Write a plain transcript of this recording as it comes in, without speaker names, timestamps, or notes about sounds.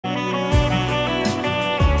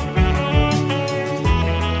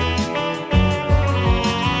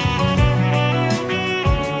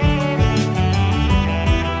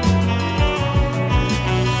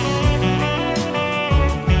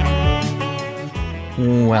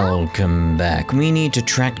Welcome back. We need to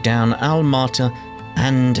track down Almata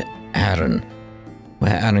and Aaron.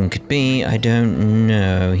 Where Aaron could be, I don't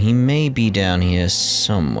know. He may be down here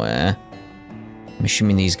somewhere. I'm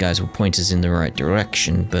assuming these guys will point us in the right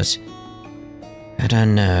direction, but I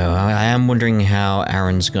don't know. I am wondering how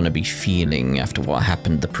Aaron's gonna be feeling after what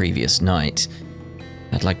happened the previous night.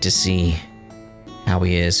 I'd like to see how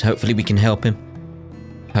he is. Hopefully we can help him.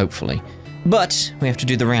 Hopefully. But we have to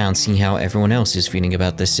do the round, see how everyone else is feeling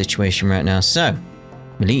about this situation right now. So,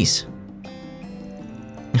 Melise.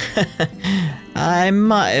 I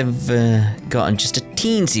might have gotten just a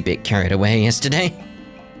teensy bit carried away yesterday.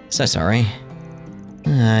 So sorry.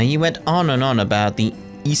 You went on and on about the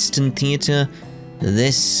Eastern Theatre,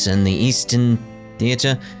 this and the Eastern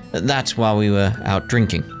Theatre. That's while we were out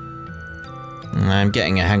drinking. I'm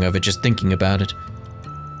getting a hangover just thinking about it.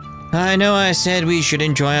 I know I said we should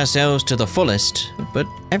enjoy ourselves to the fullest, but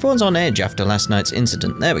everyone's on edge after last night's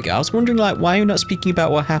incident. There we go. I was wondering, like, why you're not speaking about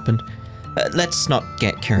what happened. Let's not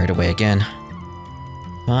get carried away again.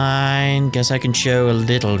 Fine, guess I can show a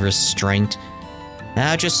little restraint.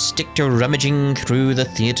 I'll just stick to rummaging through the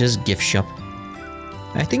theatre's gift shop.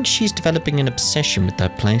 I think she's developing an obsession with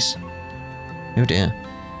that place. Oh dear.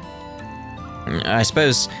 I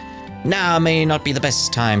suppose now may not be the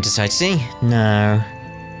best time to sightsee. No.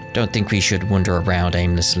 Don't think we should wander around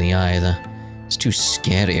aimlessly either. It's too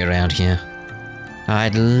scary around here.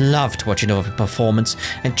 I'd love to watch another performance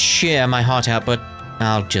and cheer my heart out, but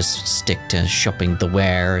I'll just stick to shopping the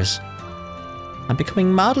wares. I'm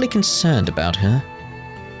becoming mildly concerned about her.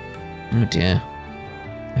 Oh dear.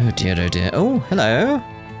 Oh dear, oh dear. Oh, hello.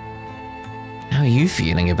 How are you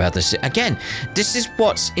feeling about this? Again, this is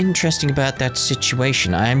what's interesting about that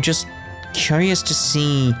situation. I am just curious to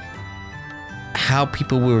see how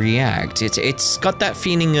people will react. It's got that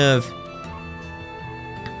feeling of...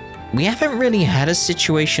 We haven't really had a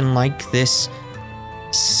situation like this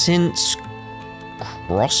since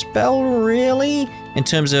Crossbell, really? In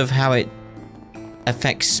terms of how it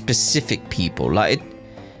affects specific people. Like,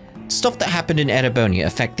 stuff that happened in Erebonia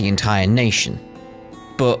affect the entire nation.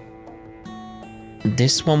 But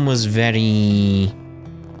this one was very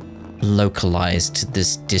localized to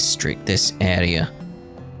this district, this area.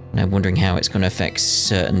 And I'm wondering how it's going to affect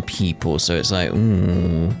certain people. So it's like,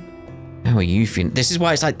 ooh, how are you feeling? This is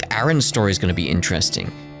why it's like Aaron's story is going to be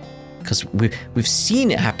interesting. Because we've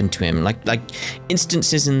seen it happen to him. Like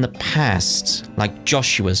instances in the past. Like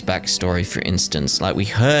Joshua's backstory, for instance. Like we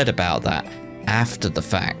heard about that after the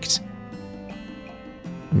fact.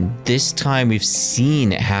 This time we've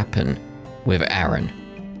seen it happen with Aaron.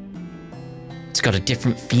 It's got a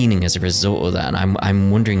different feeling as a result of that. And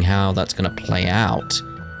I'm wondering how that's going to play out.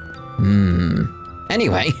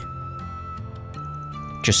 Anyway.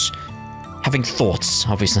 Just having thoughts,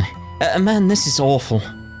 obviously. Man, this is awful.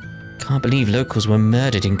 Can't believe locals were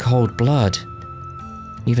murdered in cold blood.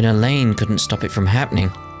 Even Elaine couldn't stop it from happening.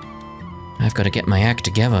 I've got to get my act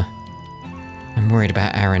together. I'm worried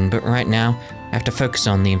about Aaron, but right now, I have to focus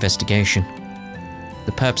on the investigation.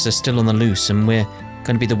 The perps are still on the loose, and we're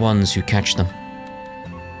going to be the ones who catch them.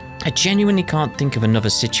 I genuinely can't think of another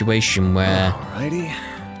situation where... Alrighty.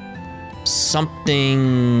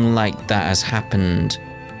 Something like that has happened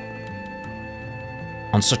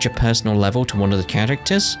on such a personal level to one of the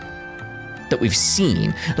characters that we've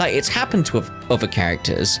seen. Like, it's happened to other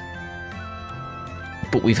characters,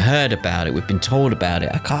 but we've heard about it, we've been told about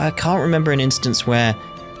it. I can't remember an instance where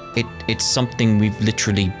it's something we've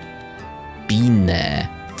literally been there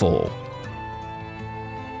for.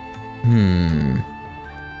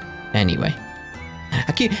 Anyway.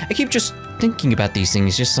 I keep just thinking about these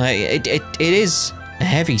things, just like, it is a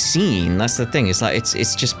heavy scene, that's the thing. It's like,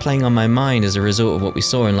 it's just playing on my mind as a result of what we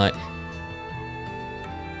saw, and like,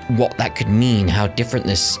 what that could mean, how different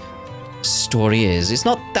this story is. It's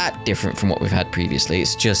not that different from what we've had previously,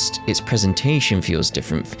 it's just, its presentation feels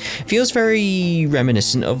different. Feels very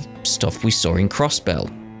reminiscent of stuff we saw in Crossbell.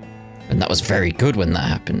 And that was very good when that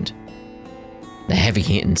happened. The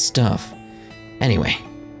heavy-hitting stuff. Anyway,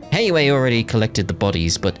 already collected the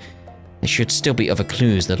bodies, but there should still be other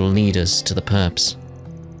clues that'll lead us to the perps.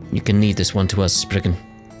 You can leave this one to us, Spriggan.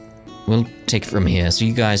 We'll take it from here, so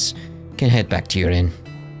you guys can head back to your inn.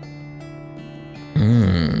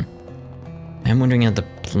 I'm wondering how the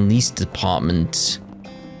police department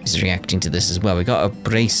is reacting to this as well. We got a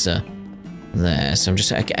bracer there, so I'm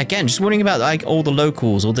just, again, just wondering about like all the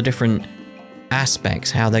locals, all the different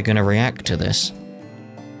aspects, how they're going to react to this.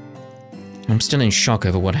 I'm still in shock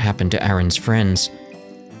over what happened to Aaron's friends.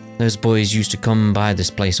 Those boys used to come by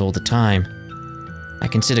this place all the time. I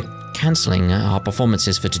consider cancelling our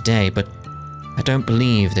performances for today, but I don't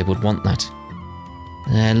believe they would want that.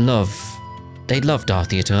 They loved our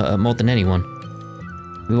theatre more than anyone.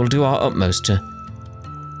 We will do our utmost to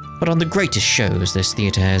put on the greatest shows this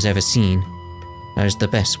theatre has ever seen. That is the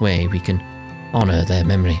best way we can honour their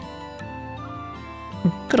memory.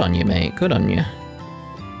 Good on you, mate. Good on you.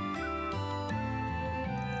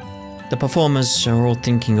 The performers are all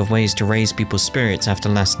thinking of ways to raise people's spirits after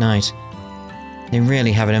last night. They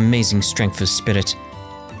really have an amazing strength of spirit.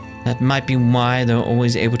 That might be why they're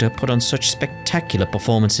always able to put on such spectacular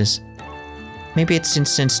performances. Maybe it's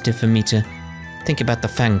insensitive for me to think about the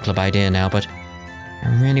fan club idea now, but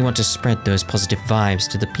I really want to spread those positive vibes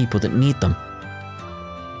to the people that need them.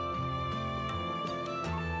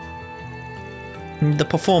 The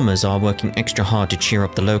performers are working extra hard to cheer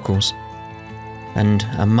up the locals. And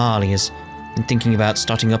Amali has been thinking about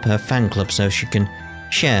starting up her fan club so she can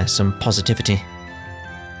share some positivity.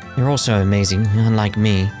 They're also amazing, unlike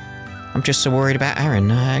me. I'm just so worried about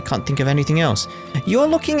Aaron, I can't think of anything else. You're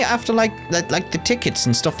looking after like the tickets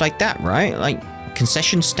and stuff like that, right? Like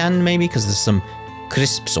concession stand maybe, because there's some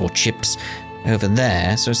crisps or chips over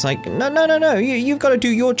there. So it's like, no, you've got to do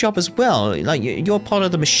your job as well. Like you're part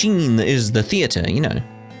of the machine that is the theatre, you know.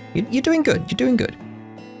 You're doing good, you're doing good.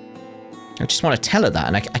 I just want to tell her that,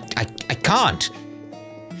 and I can't.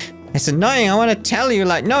 It's annoying, I want to tell you,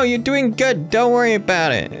 like, no, you're doing good, don't worry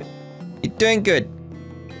about it. You're doing good.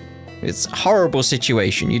 It's a horrible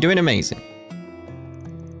situation, you're doing amazing.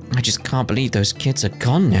 I just can't believe those kids are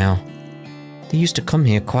gone now. They used to come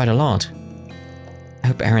here quite a lot. I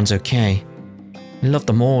hope Aaron's okay. We love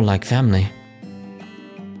them all like family.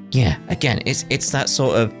 Yeah, again, it's that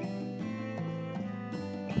sort of...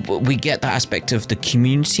 We get that aspect of the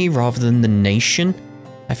community rather than the nation.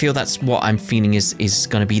 I feel that's what I'm feeling is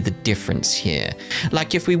going to be the difference here.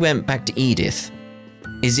 Like if we went back to Edith,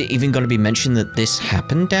 is it even going to be mentioned that this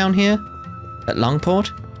happened down here at Longport?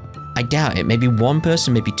 I doubt it. Maybe one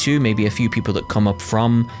person, maybe two, maybe a few people that come up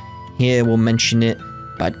from here will mention it.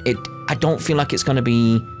 But I don't feel like it's going to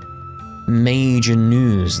be major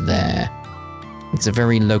news there. It's a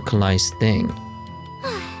very localized thing.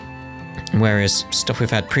 Whereas stuff we've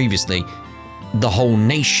had previously, the whole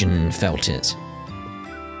nation felt it.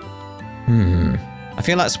 I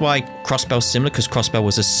feel that's why Crossbell's similar, because Crossbell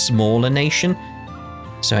was a smaller nation.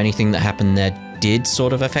 So anything that happened there did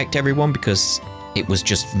sort of affect everyone, because it was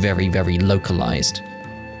just very, very localized.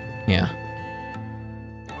 Yeah.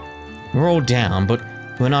 We're all down, but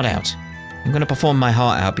we're not out. I'm going to perform my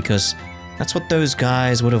heart out, because that's what those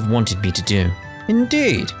guys would have wanted me to do.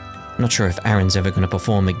 Indeed. I'm not sure if Aaron's ever going to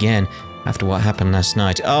perform again after what happened last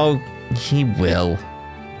night. Oh, he will.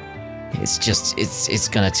 It's just, it's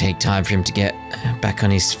gonna take time for him to get back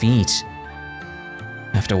on his feet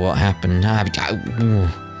after what happened.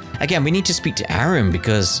 Again, we need to speak to Aaron,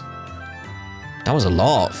 because that was a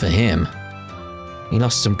lot for him. He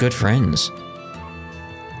lost some good friends.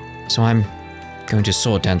 So I'm going to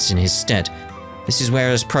sword dance in his stead. This is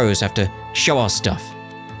where us pros have to show our stuff.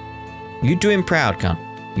 You do him proud, cunt.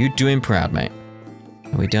 You do him proud, mate.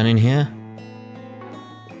 Are we done in here?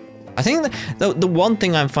 I think the one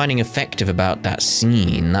thing I'm finding effective about that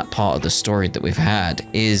scene, that part of the story that we've had,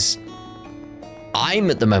 is I'm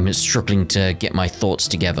at the moment struggling to get my thoughts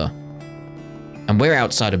together. And we're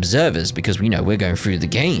outside observers because we know we're going through the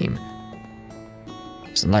game.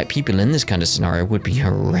 So like people in this kind of scenario would be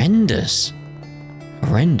horrendous.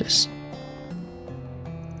 Horrendous.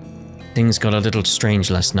 Things got a little strange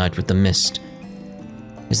last night with the mist.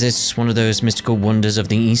 Is this one of those mystical wonders of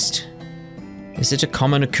the East? Is it a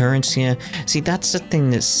common occurrence here? See, that's the thing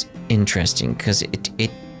that's interesting, because it...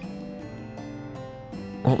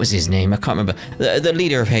 What was his name? I can't remember. The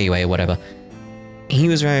leader of Heiwei or whatever. He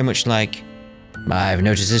was very much like, I've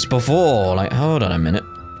noticed this before. Like, hold on a minute.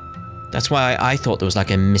 That's why I thought there was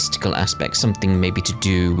like a mystical aspect, something maybe to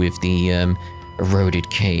do with the eroded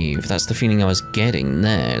cave. That's the feeling I was getting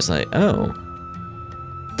there. It's like, oh,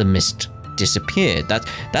 the mist disappeared.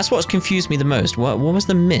 That's what's confused me the most. What was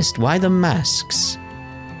the mist? Why the masks?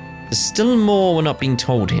 There's still more we're not being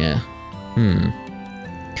told here.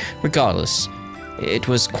 Regardless, it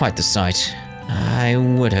was quite the sight. I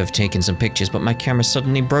would have taken some pictures, but my camera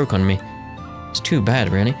suddenly broke on me. It's too bad,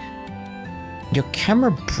 really. Your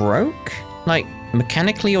camera broke? Like,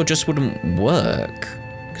 mechanically, or just wouldn't work?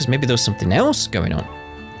 Because maybe there was something else going on.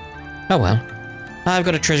 Oh well. I've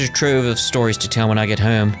got a treasure trove of stories to tell when I get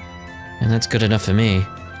home. And that's good enough for me.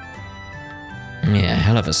 Yeah,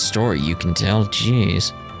 hell of a story you can tell,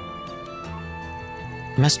 jeez.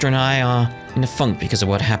 Master and I are in a funk because of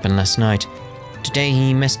what happened last night. Today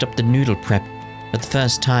he messed up the noodle prep for the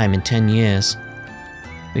first time in 10 years.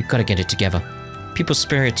 We've got to get it together. People's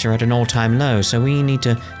spirits are at an all-time low, so we need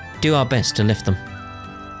to do our best to lift them.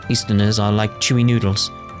 Easterners are like chewy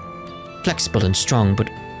noodles. Flexible and strong, but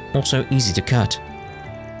also easy to cut.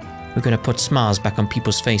 We're gonna put smiles back on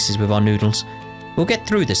people's faces with our noodles. We'll get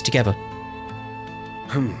through this together.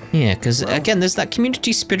 Yeah, because again, there's that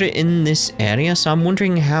community spirit in this area, so I'm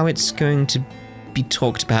wondering how it's going to be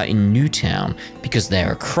talked about in Newtown, because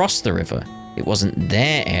they're across the river. It wasn't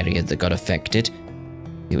their area that got affected,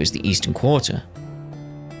 it was the Eastern Quarter.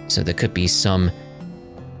 So there could be some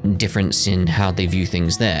difference in how they view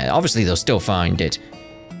things there. Obviously, they'll still find it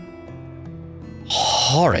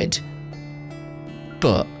horrid,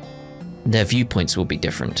 but their viewpoints will be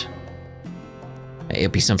different.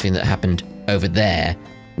 It'll be something that happened over there,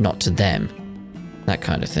 not to them. That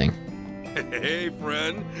kind of thing. Hey,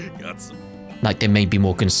 friend. Got some... Like, they may be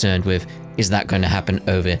more concerned with, is that going to happen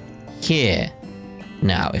over here?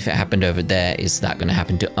 Now, if it happened over there, is that going to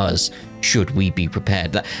happen to us? Should we be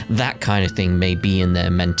prepared? That kind of thing may be in their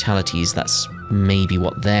mentalities. That's maybe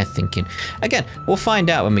what they're thinking. Again, we'll find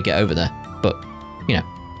out when we get over there. But, you know,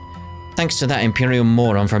 thanks to that Imperial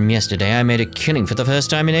moron from yesterday, I made a killing for the first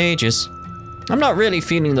time in ages. I'm not really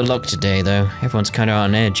feeling the luck today, though. Everyone's kind of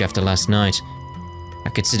on edge after last night. I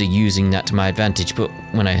considered using that to my advantage, but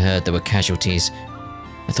when I heard there were casualties,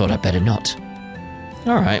 I thought I'd better not.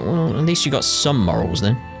 Alright, well, at least you got some morals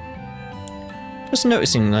then. Just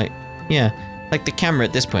noticing, like, yeah, like the camera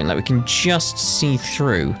at this point, like we can just see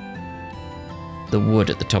through the wood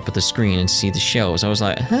at the top of the screen and see the shelves. I was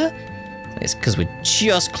like, huh? It's because we're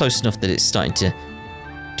just close enough that it's starting to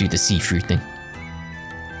do the see-through thing.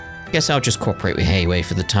 Guess I'll just cooperate with Hayway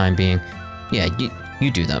for the time being. Yeah, you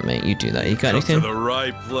do that, mate. You do that. You got anything? To the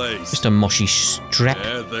right place. Just a moshy strap.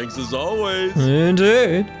 Yeah, thanks as always.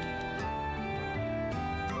 Indeed.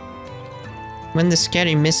 When the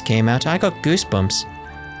scary mist came out, I got goosebumps.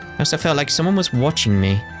 I also felt like someone was watching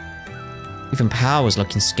me. Even Power was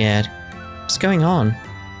looking scared. What's going on?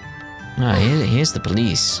 Ah, here's the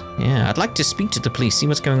police. Yeah, I'd like to speak to the police, see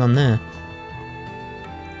what's going on there.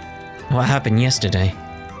 What happened yesterday?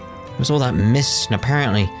 There was all that mist, and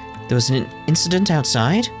apparently there was an incident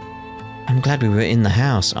outside? I'm glad we were in the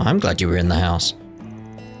house. I'm glad you were in the house.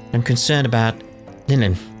 I'm concerned about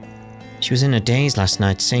Lillian. She was in a daze last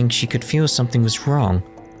night, saying she could feel something was wrong.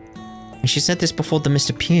 And she said this before the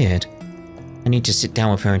mist appeared. I need to sit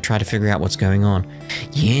down with her and try to figure out what's going on.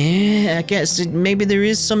 Yeah, I guess maybe there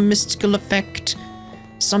is some mystical effect.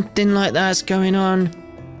 Something like that's going on.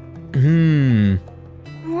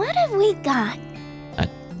 What have we got? I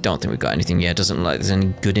don't think we've got anything yet. Doesn't look like there's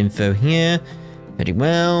any good info here. Very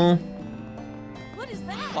well. What is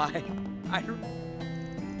that? Why?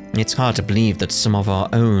 It's hard to believe that some of our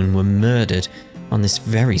own were murdered on this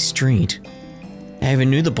very street. I even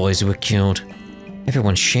knew the boys who were killed.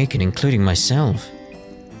 Everyone's shaken, including myself.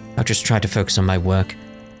 I'll just try to focus on my work.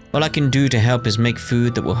 All I can do to help is make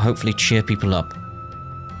food that will hopefully cheer people up.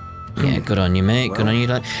 Yeah, good on you, mate. Good on you.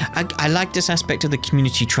 I like this aspect of the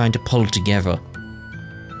community trying to pull together.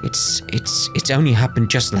 It's only happened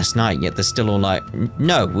just last night, yet they're still all like,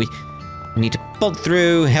 no, we need to pull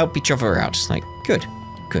through, help each other out. It's like, good.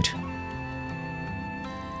 Good.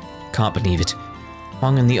 Can't believe it.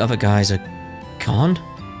 Huang and the other guys are gone?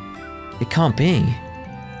 It can't be.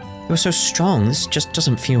 They were so strong, this just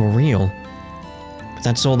doesn't feel real. But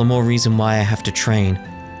that's all the more reason why I have to train.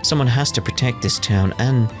 Someone has to protect this town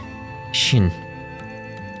and Shin.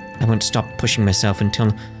 I won't stop pushing myself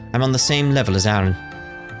until I'm on the same level as Aaron.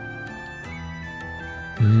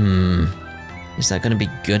 Is that going to be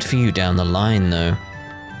good for you down the line, though?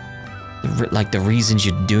 Like, the reasons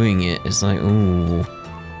you're doing it is like, ooh,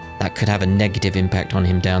 that could have a negative impact on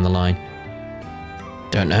him down the line.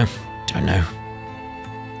 Don't know. Don't know.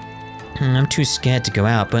 I'm too scared to go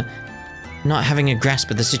out, but not having a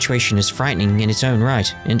grasp of the situation is frightening in its own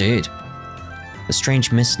right, indeed. The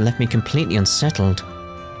strange mist left me completely unsettled.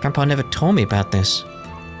 Grandpa never told me about this.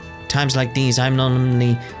 Times like these, I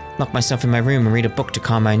normally lock myself in my room and read a book to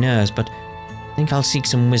calm my nerves, but I think I'll seek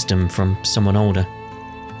some wisdom from someone older.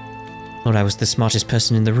 Thought I was the smartest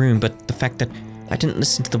person in the room, but the fact that I didn't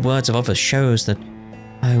listen to the words of others shows that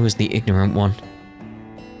I was the ignorant one.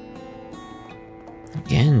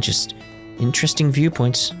 Again, just interesting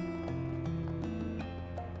viewpoints.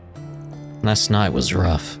 Last night was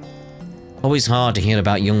rough. Always hard to hear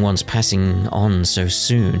about young ones passing on so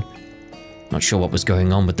soon. Not sure what was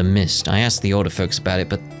going on with the mist. I asked the older folks about it,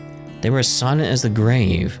 but they were as silent as the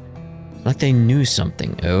grave. Like they knew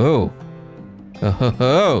something. Oh. Oh ho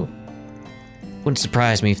ho. Wouldn't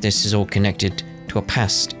surprise me if this is all connected to a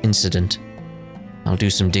past incident. I'll do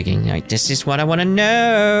some digging. This is what I want to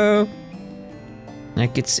know.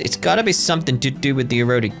 Like, it's gotta be something to do with the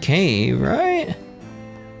eroded cave, right?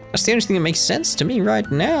 That's the only thing that makes sense to me right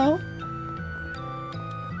now.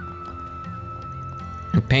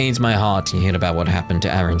 It pains my heart to hear about what happened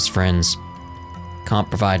to Aaron's friends. Can't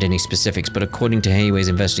provide any specifics, but according to Heiwei's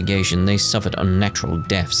investigation, they suffered unnatural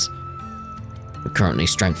deaths. We're currently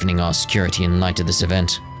strengthening our security in light of this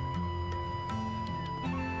event.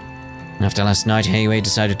 After last night, Heiwei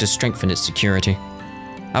decided to strengthen its security.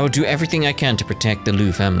 I will do everything I can to protect the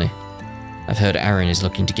Liu family. I've heard Aaron is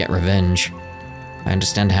looking to get revenge. I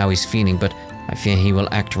understand how he's feeling, but I fear he will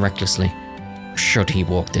act recklessly, should he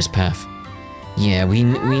walk this path. Yeah, we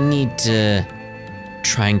need to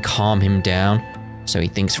try and calm him down so he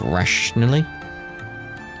thinks rationally.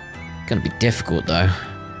 Gonna be difficult though.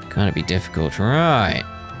 Gonna be difficult, right?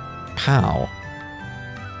 How?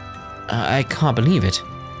 I can't believe it.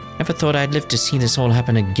 Never thought I'd live to see this all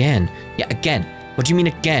happen again. Yeah, again. What do you mean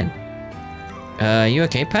again? You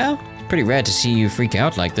okay, pal? It's pretty rare to see you freak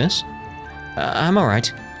out like this. I'm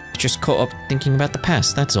alright. Just caught up thinking about the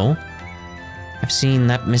past, that's all. I've seen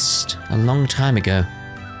that mist a long time ago,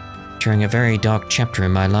 during a very dark chapter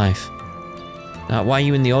in my life. Why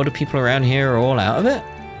you and the older people around here are all out of it?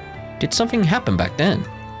 Did something happen back then?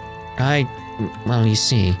 Well, you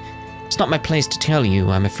see, it's not my place to tell you,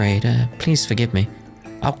 I'm afraid. Please forgive me.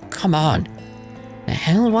 Oh, come on. The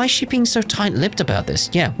hell, why is she being so tight-lipped about this?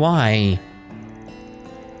 Yeah, why?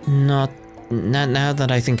 Now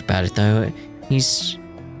that I think about it, though, he's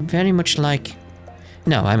very much like...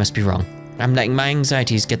 No, I must be wrong. I'm letting my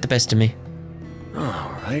anxieties get the best of me.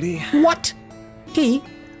 Alrighty. What? He?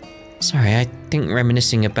 Sorry, I think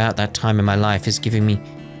reminiscing about that time in my life is giving me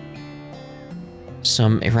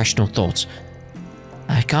some irrational thoughts.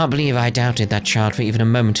 I can't believe I doubted that child for even a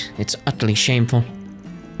moment. It's utterly shameful.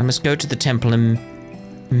 I must go to the temple and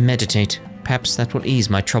meditate. Perhaps that will ease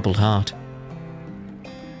my troubled heart.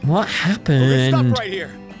 What happened? Stop right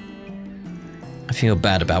here. I feel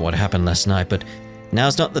bad about what happened last night, but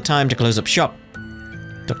now's not the time to close up shop.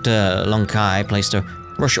 Dr. Longkai placed a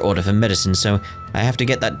rush order for medicine, so I have to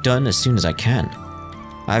get that done as soon as I can.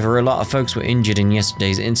 Either a lot of folks were injured in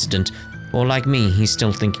yesterday's incident, or like me, he's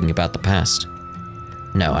still thinking about the past.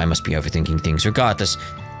 No, I must be overthinking things. Regardless,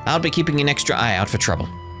 I'll be keeping an extra eye out for trouble.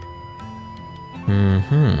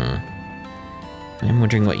 I'm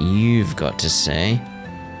wondering what you've got to say.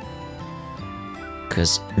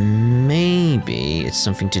 Because maybe it's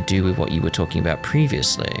something to do with what you were talking about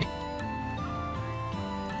previously.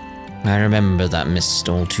 I remember that mist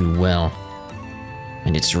all too well,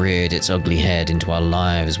 and it's reared its ugly head into our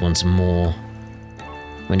lives once more.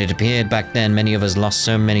 When it appeared back then, many of us lost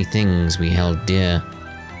so many things we held dear.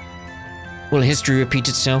 Will history repeat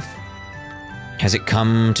itself? Has it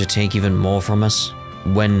come to take even more from us?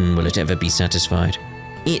 When will it ever be satisfied?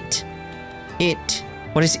 It.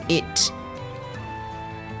 What is it?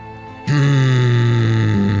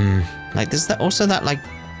 Like, there's also that, like,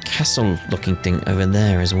 castle-looking thing over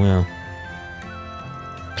there as well.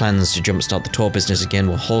 Plans to jumpstart the tour business again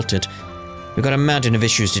were halted. We've got a mountain of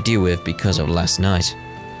issues to deal with because of last night.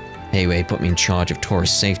 Heiwei put me in charge of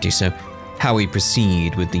tourist safety, so how we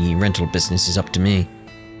proceed with the rental business is up to me.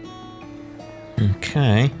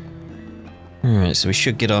 Okay. Alright, so we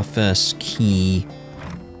should get our first key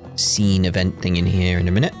scene event thing in here in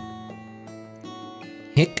a minute.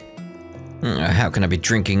 Hick. How can I be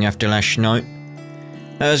drinking after last night?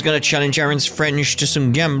 I was gonna challenge Aaron's French to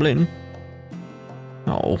some gambling.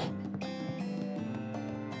 Oh.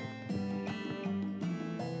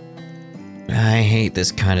 I hate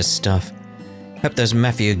this kind of stuff. Hope those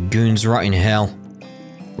mafia goons rot in hell.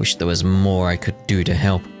 Wish there was more I could do to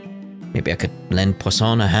help. Maybe I could lend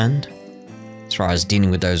Poisson a hand? As far as dealing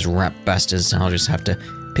with those rat bastards, I'll just have to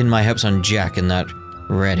pin my hopes on Jack and that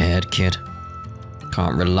red-haired kid.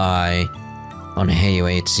 Can't rely on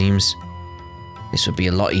Heiwei, it seems. This would be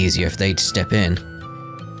a lot easier if they'd step in.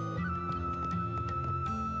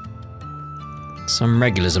 Some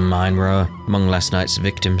regulars of mine were among last night's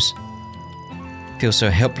victims. Feel so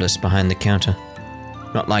helpless behind the counter.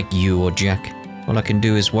 Not like you or Jack. All I can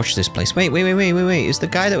do is watch this place. Wait. Is the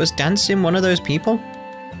guy that was dancing one of those people?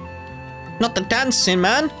 Not the dancing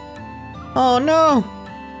man! Oh no!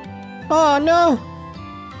 Oh no!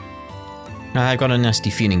 I've got a nasty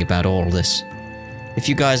feeling about all this. If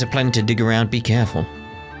you guys are planning to dig around, be careful.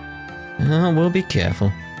 We'll be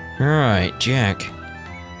careful. Alright, Jack.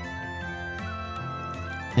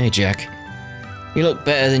 Hey, Jack. You look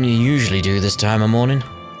better than you usually do this time of morning.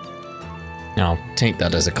 I'll take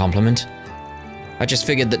that as a compliment. I just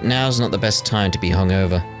figured that now's not the best time to be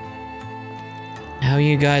hungover. How are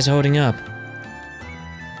you guys holding up?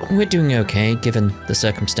 We're doing okay, given the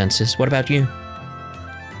circumstances. What about you?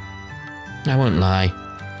 I won't lie.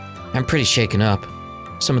 I'm pretty shaken up.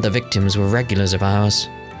 Some of the victims were regulars of ours.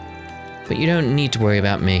 But you don't need to worry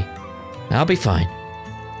about me. I'll be fine.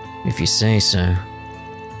 If you say so.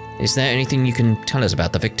 Is there anything you can tell us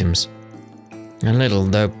about the victims? A little,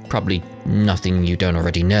 though probably nothing you don't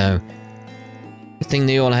already know. The thing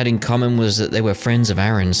they all had in common was that they were friends of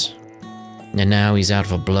Aaron's. And now he's out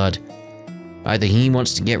for blood. Either he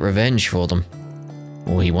wants to get revenge for them,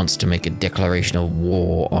 or he wants to make a declaration of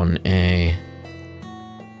war on A.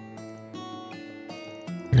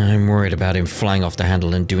 I'm worried about him flying off the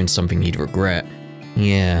handle and doing something he'd regret.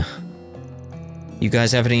 Yeah. You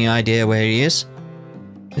guys have any idea where he is?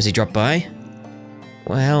 Has he dropped by?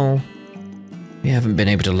 Well, we haven't been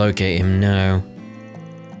able to locate him, no.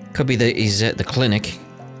 Could be that he's at the clinic.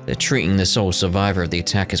 They're treating the sole survivor of the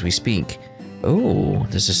attack as we speak. Oh,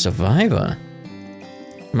 there's a survivor.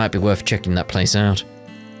 Might be worth checking that place out.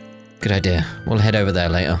 Good idea. We'll head over there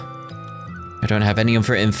later. I don't have any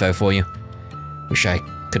info for you. Wish I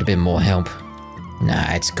could have been more help.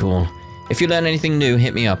 Nah, it's cool. If you learn anything new,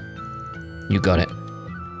 hit me up. You got it.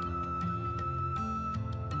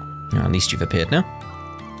 Well, at least you've appeared now.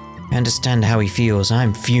 I understand how he feels.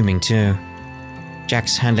 I'm fuming too.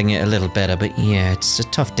 Jack's handling it a little better, but yeah, it's a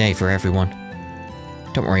tough day for everyone.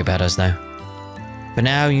 Don't worry about us though. For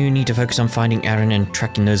now, you need to focus on finding Aaron and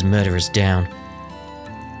tracking those murderers down.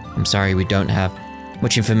 I'm sorry we don't have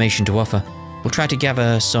much information to offer. We'll try to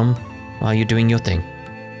gather some while you're doing your thing.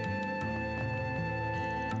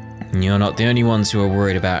 You're not the only ones who are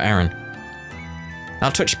worried about Aaron.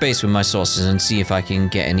 I'll touch base with my sources and see if I can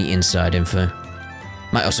get any inside info.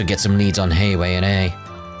 Might also get some leads on Hayway and A,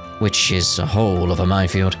 which is a whole of a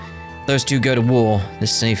minefield. If those two go to war,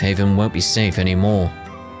 this safe haven won't be safe anymore.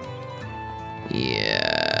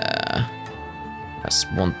 Yeah, that's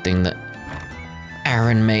one thing that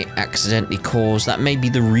Aaron may accidentally cause. That may be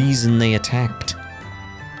the reason they attacked.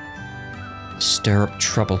 Stir up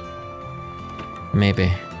trouble.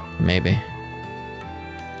 Maybe.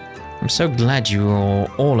 I'm so glad you are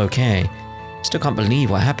all okay. Still can't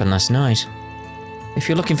believe what happened last night. If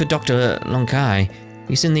you're looking for Dr. Lonkai,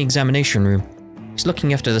 he's in the examination room. He's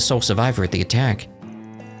looking after the sole survivor of the attack.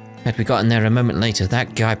 Had we gotten there a moment later,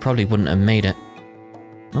 that guy probably wouldn't have made it.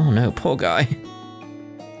 Oh no, poor guy.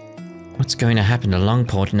 What's going to happen to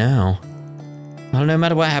Longport now? Well, no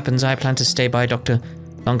matter what happens, I plan to stay by Dr.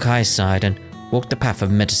 Lonkai's side and walk the path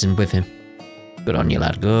of medicine with him. Good on you,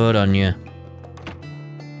 lad. Good on you.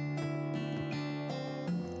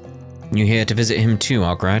 You here to visit him too,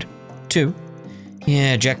 Arkwright? Too?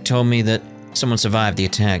 Yeah, Jack told me that someone survived the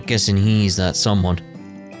attack, guessing he's that someone.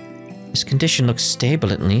 His condition looks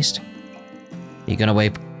stable at least. You gonna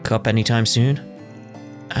wake up anytime soon?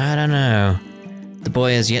 I don't know. The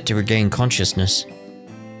boy has yet to regain consciousness.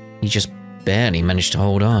 He just barely managed to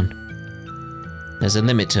hold on. There's a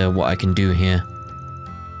limit to what I can do here.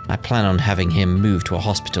 I plan on having him moved to a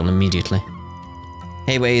hospital immediately.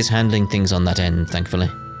 Hayway is handling things on that end, thankfully.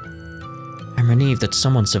 I'm relieved that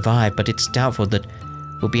someone survived, but it's doubtful that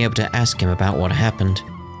we'll be able to ask him about what happened.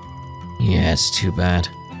 Yeah, it's too bad.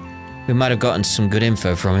 We might have gotten some good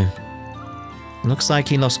info from him. It looks like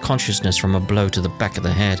he lost consciousness from a blow to the back of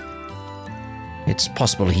the head. It's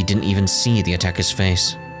possible he didn't even see the attacker's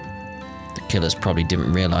face. The killers probably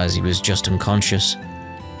didn't realize he was just unconscious.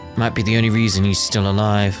 Might be the only reason he's still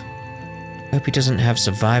alive. Hope he doesn't have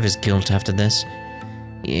survivor's guilt after this.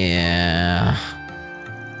 Yeah.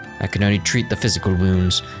 I can only treat the physical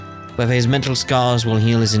wounds. Whether his mental scars will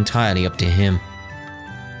heal is entirely up to him.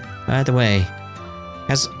 By the way,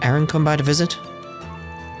 has Aaron come by to visit?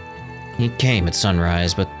 He came at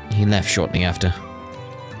sunrise, but he left shortly after.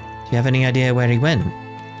 Do you have any idea where he went?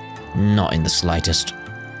 Not in the slightest.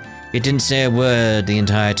 He didn't say a word the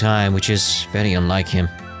entire time, which is very unlike him.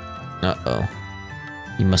 Uh-oh.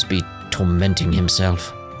 He must be tormenting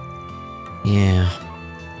himself. Yeah.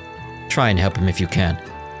 Try and help him if you can.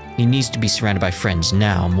 He needs to be surrounded by friends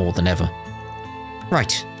now more than ever.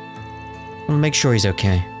 Right. We'll make sure he's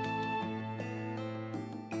okay.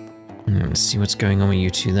 Let's see what's going on with you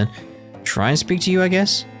two then. Try and speak to you, I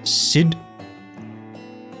guess? Sid?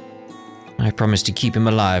 I promise to keep him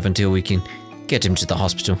alive until we can get him to the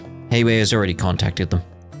hospital. Hayway has already contacted them.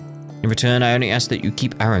 In return, I only ask that you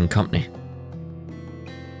keep Aaron company.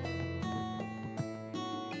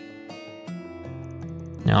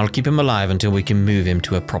 Now, I'll keep him alive until we can move him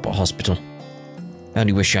to a proper hospital. I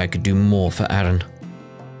only wish I could do more for Aaron.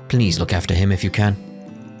 Please look after him if you can.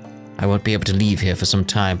 I won't be able to leave here for some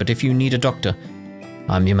time, but if you need a doctor,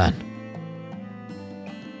 I'm your man.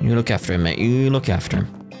 You look after him, mate. You look after him.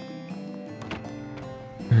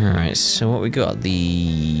 Alright, so what we got?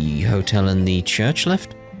 The hotel and the church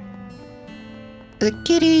left? The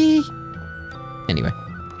kitty! Anyway,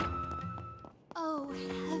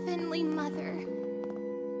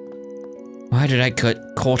 Why did I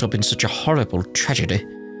get caught up in such a horrible tragedy?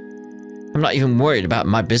 I'm not even worried about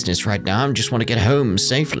my business right now. I just want to get home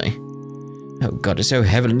safely. Oh Goddess, oh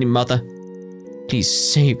Heavenly Mother, please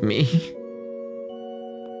save me.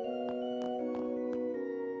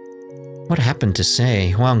 What happened to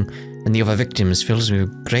Sei, Huang, and the other victims fills me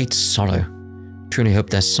with great sorrow. Truly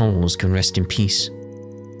hope their souls can rest in peace.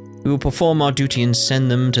 We will perform our duty and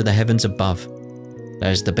send them to the heavens above.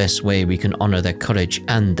 That is the best way we can honor their courage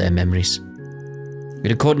and their memories.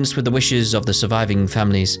 In accordance with the wishes of the surviving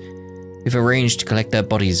families, we've arranged to collect their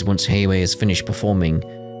bodies once Heiwei has finished performing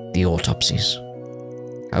the autopsies.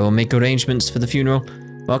 I will make arrangements for the funeral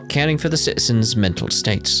while caring for the citizens' mental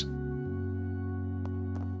states.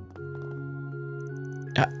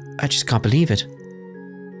 I just can't believe it.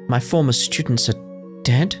 My former students are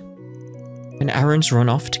dead? And Aaron's run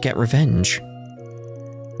off to get revenge.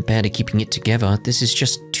 I'm barely keeping it together. This is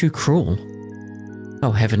just too cruel.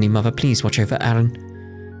 Oh, Heavenly Mother, please watch over Aaron,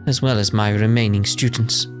 as well as my remaining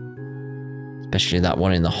students. Especially that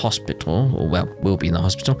one in the hospital, or well, will be in the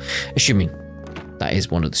hospital, assuming that is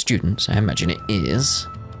one of the students. I imagine it is.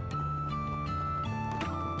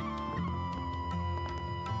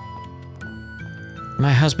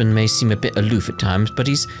 My husband may seem a bit aloof at times, but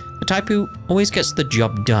he's the type who always gets the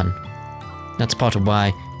job done. That's part of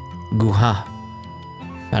why Guha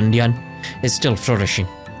Fandian is still flourishing.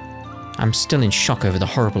 I'm still in shock over the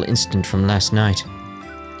horrible incident from last night.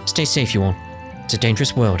 Stay safe, you all. It's a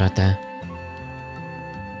dangerous world out there.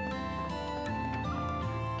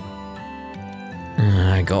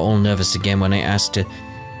 I got all nervous again when I asked to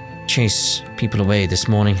chase people away this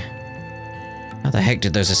morning. How the heck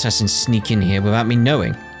did those assassins sneak in here without me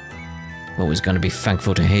knowing? Always going to be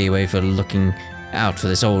thankful to Heiwei for looking out for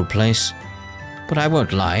this old place. But I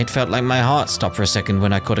won't lie, it felt like my heart stopped for a second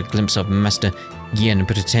when I caught a glimpse of Master Yen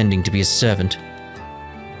pretending to be a servant.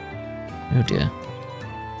 Oh dear.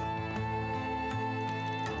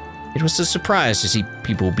 It was a surprise to see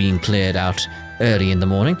people being cleared out early in the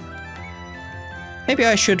morning. Maybe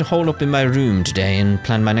I should hole up in my room today and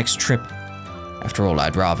plan my next trip. After all,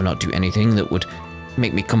 I'd rather not do anything that would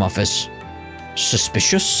make me come off as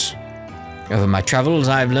suspicious. Over my travels,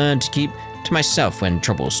 I've learned to keep to myself when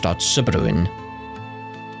trouble starts brewing.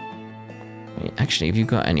 Wait, actually, have you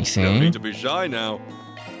got anything? No need to be shy now.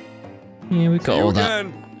 Yeah, we got all that.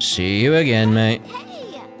 See you again, mate.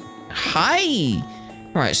 Hey! Hi!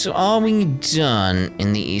 Right, so are we done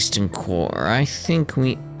in the Eastern Quarter? I think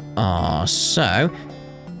we are. So,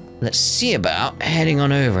 let's see about heading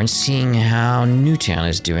on over and seeing how Newtown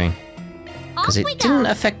is doing. Because it didn't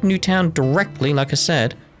affect Newtown directly, like I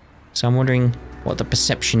said. So I'm wondering what the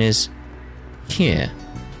perception is here.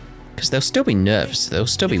 Because they'll still be nervous, they'll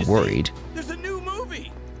still be worried. There's a new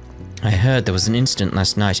movie. I heard there was an incident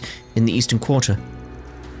last night in the Eastern Quarter.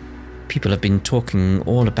 People have been talking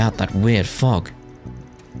all about that weird fog.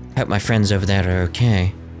 I hope my friends over there are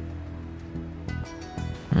okay.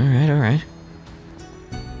 Alright.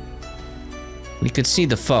 We could see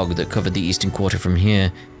the fog that covered the Eastern Quarter from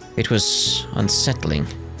here. It was unsettling.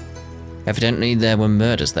 Evidently, there were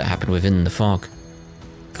murders that happened within the fog.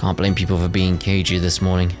 Can't blame people for being cagey this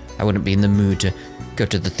morning. I wouldn't be in the mood to go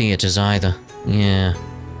to the theaters either. Yeah.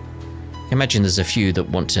 I imagine there's a few that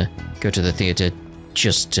want to go to the theater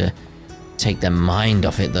just to take their mind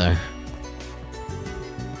off it, though.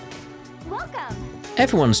 Welcome.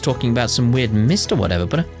 Everyone's talking about some weird mist or whatever,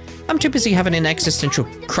 but I'm too busy having an existential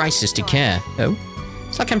crisis to care. Oh?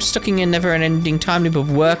 It's like I'm stuck in a never-ending time loop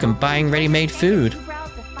of work and buying ready-made food.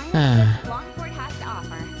 Okay.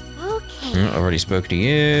 Already spoke to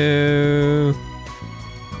you.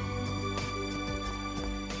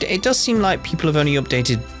 It does seem like people have only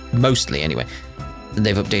updated, mostly anyway.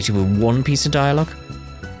 They've updated with one piece of dialogue.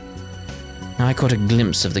 I caught a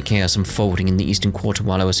glimpse of the chaos unfolding in the Eastern Quarter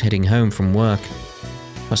while I was heading home from work.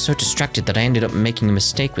 I was so distracted that I ended up making a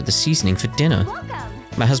mistake with the seasoning for dinner.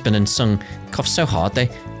 My husband and son coughed so hard they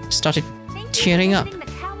started tearing up.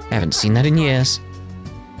 I haven't seen that in years.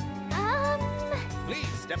 Please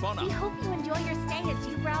step on up. We hope you enjoy your stay as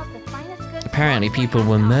you browse the finest goods. Apparently people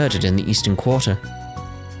were murdered in the Eastern Quarter.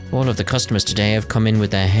 All of the customers today have come in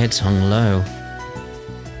with their heads hung low.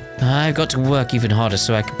 I've got to work even harder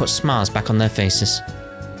so I can put smiles back on their faces.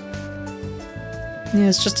 Yeah,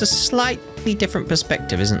 it's just a slightly different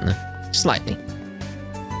perspective, isn't there? Slightly.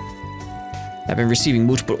 I've been receiving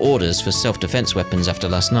multiple orders for self-defense weapons after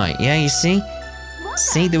last night. Yeah, you see?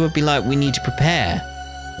 See, they would be like, we need to prepare.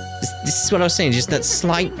 This is what I was saying, just that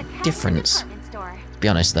slight difference. To be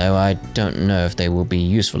honest though, I don't know if they will be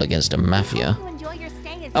useful against a mafia.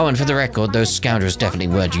 Oh, and for the record, those scoundrels definitely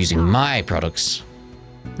weren't using my products.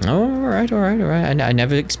 Oh, alright. I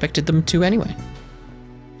never expected them to anyway.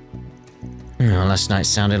 Oh, last night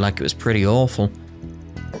sounded like it was pretty awful.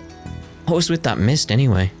 What was with that mist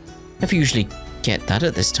anyway? Never usually get that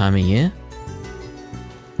at this time of year.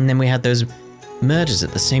 And then we had those murders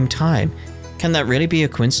at the same time. Can that really be a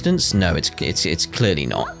coincidence? No, it's clearly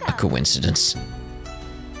not a coincidence.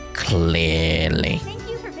 Clearly. Thank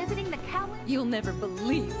you for visiting the Kowloon. You'll never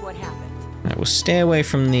believe what happened. I will stay away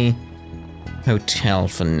from the hotel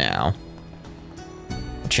for now.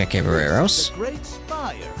 Check everywhere else. The Great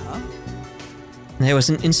Spire, huh? There was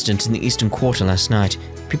an incident in the Eastern Quarter last night.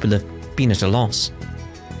 People have been at a loss.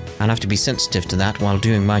 I'll have to be sensitive to that while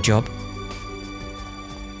doing my job.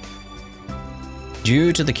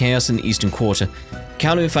 Due to the chaos in the Eastern Quarter,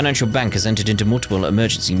 Kowloon Financial Bank has entered into multiple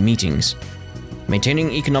emergency meetings.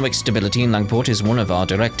 Maintaining economic stability in Langport is one of our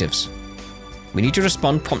directives. We need to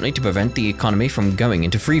respond promptly to prevent the economy from going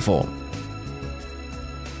into freefall.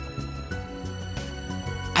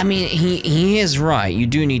 I mean, he is right. You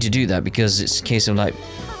do need to do that because it's a case of like...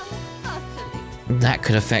 that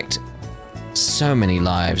could affect so many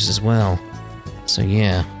lives as well. So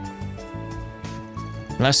yeah.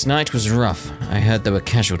 Last night was rough. I heard there were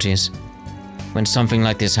casualties. When something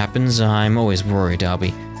like this happens, I'm always worried I'll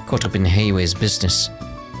be caught up in Heiwei's business.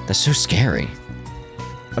 They're so scary.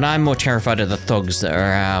 But I'm more terrified of the thugs that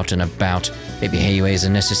are out and about. Maybe Heiwei's a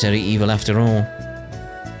necessary evil after all.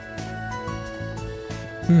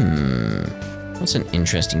 That's an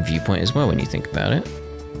interesting viewpoint as well when you think about it.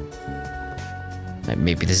 Like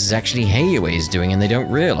maybe this is actually Heiwei's doing and they don't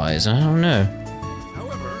realize. I don't know.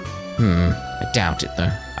 I doubt it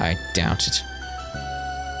though. I doubt it.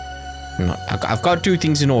 I've got to do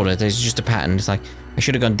things in order. There's just a pattern. It's like I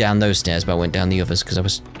should have gone down those stairs, but I went down the others because I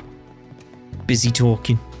was busy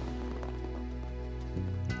talking.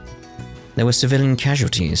 There were civilian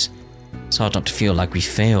casualties. It's hard not to feel like we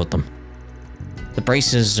failed them. The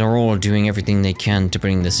bracers are all doing everything they can to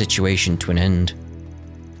bring the situation to an end.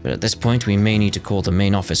 But at this point, we may need to call the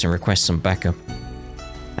main office and request some backup.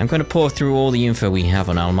 I'm going to pour through all the info we have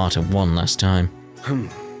on Almata 1 last time.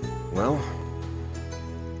 Well...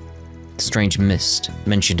 The strange mist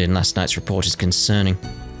mentioned in last night's report is concerning.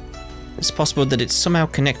 It's possible that it's somehow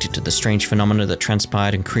connected to the strange phenomena that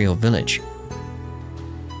transpired in Creole Village.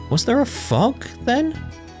 Was there a fog, then?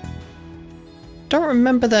 Don't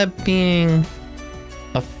remember there being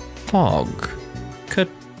a fog. Could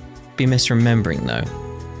be misremembering, though.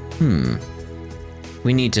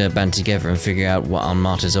 We need to band together and figure out what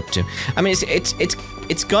Almata's up to. I mean,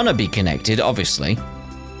 it's gonna be connected, obviously.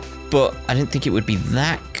 But I didn't think it would be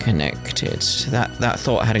that connected. That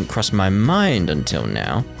thought hadn't crossed my mind until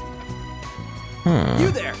now.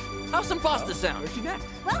 You there! How's some pasta sound?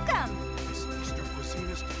 Welcome.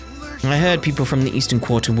 I heard people from the Eastern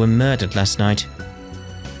Quarter were murdered last night.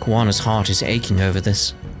 Kawana's heart is aching over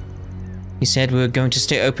this. He said we were going to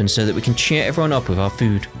stay open so that we can cheer everyone up with our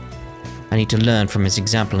food. I need to learn from his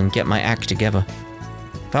example and get my act together.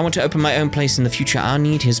 If I want to open my own place in the future, I'll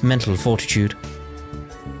need his mental fortitude.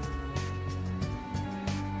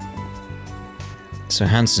 So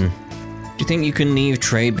Hansen, do you think you can leave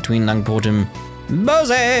trade between Langport and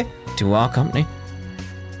Bose to our company?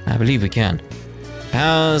 I believe we can.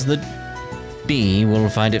 Powers that be will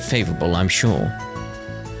find it favorable, I'm sure.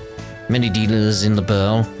 Many dealers in the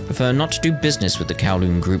Burl prefer not to do business with the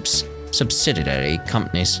Kowloon Group's subsidiary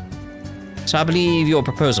companies. So I believe your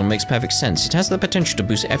proposal makes perfect sense. It has the potential to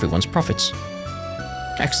boost everyone's profits.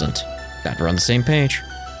 Excellent. Glad we're on the same page.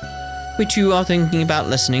 We too are thinking about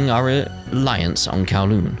lessening our reliance on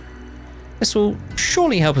Kowloon. This will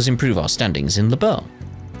surely help us improve our standings in the Burl.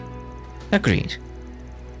 Agreed.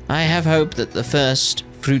 I have hope that the first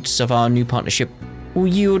fruits of our new partnership will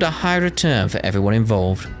yield a high return for everyone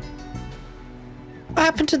involved. What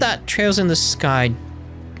happened to that Trails in the Sky,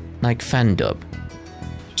 like, fan dub?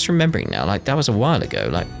 Just remembering now, like, that was a while ago,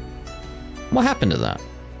 like, what happened to that?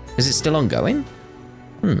 Is it still ongoing?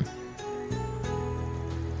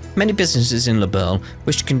 Many businesses in Laburl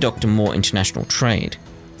wish to conduct a more international trade.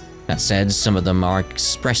 That said, some of them are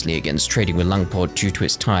expressly against trading with Langport due to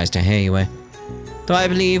its ties to Heiwei. Though I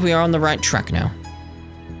believe we are on the right track now.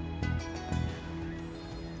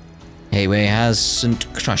 Heiwei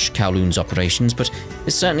hasn't crushed Kowloon's operations, but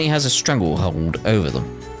it certainly has a stranglehold over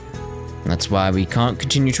them. That's why we can't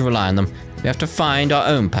continue to rely on them. We have to find our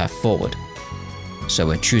own path forward. So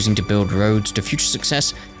we're choosing to build roads to future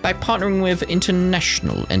success by partnering with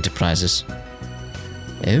international enterprises.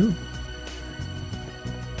 Oh.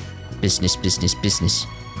 Business, business, business.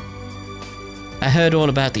 I heard all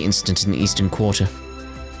about the incident in the Eastern Quarter.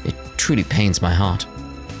 It truly pains my heart.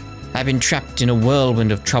 I've been trapped in a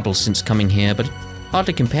whirlwind of trouble since coming here, but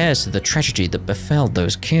hardly compares to the tragedy that befell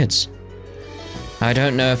those kids. I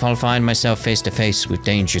don't know if I'll find myself face to face with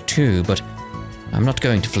danger too, but I'm not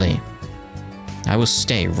going to flee. I will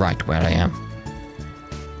stay right where I am.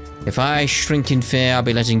 If I shrink in fear, I'll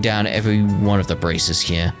be letting down every one of the braces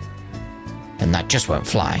here. And that just won't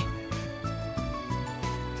fly.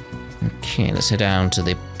 Okay, let's head down to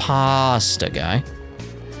the pasta guy.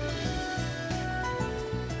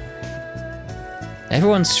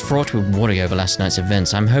 Everyone's fraught with worry over last night's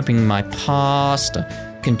events. I'm hoping my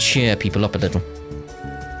pasta can cheer people up a little.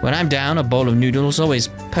 When I'm down, a bowl of noodles always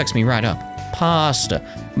perks me right up. Pasta,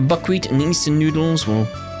 buckwheat and instant noodles will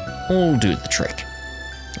all do the trick.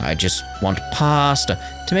 I just want pasta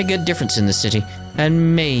to make a difference in the city,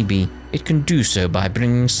 and maybe it can do so by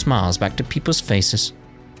bringing smiles back to people's faces.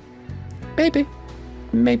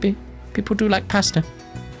 Maybe. People do like pasta.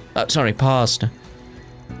 Oh, sorry, pasta.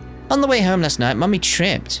 On the way home last night, Mummy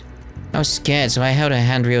tripped. I was scared, so I held her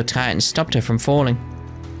hand real tight and stopped her from falling.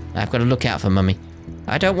 I've got to look out for Mummy.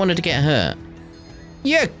 I don't want her to get hurt.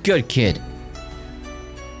 You're a good kid.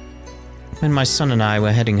 When my son and I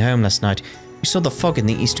were heading home last night, we saw the fog in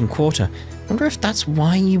the eastern quarter. Wonder if that's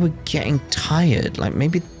why you were getting tired. Like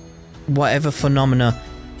maybe whatever phenomena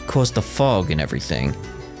caused the fog and everything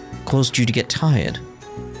caused you to get tired.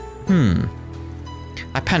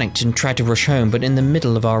 I panicked and tried to rush home, but in the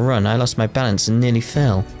middle of our run, I lost my balance and nearly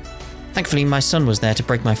fell. Thankfully, my son was there to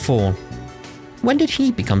break my fall. When did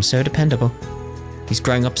he become so dependable? He's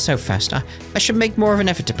growing up so fast. I should make more of an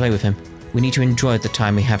effort to play with him. We need to enjoy the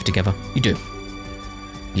time we have together. You do.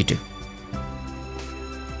 You do.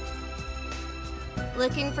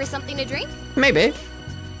 Looking for something to drink? Maybe.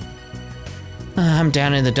 I'm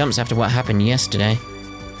down in the dumps after what happened yesterday.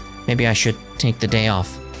 Maybe I should take the day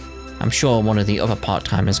off. I'm sure one of the other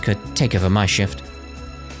part-timers could take over my shift.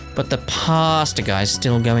 But the pasta guy's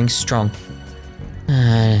still going strong.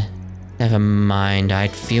 Never mind,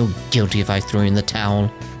 I'd feel guilty if I threw in the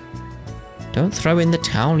towel. Don't throw in the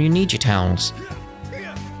towel, you need your towels.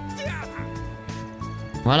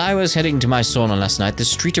 While I was heading to my sauna last night, the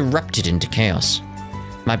street erupted into chaos.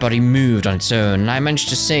 My body moved on its own, and I managed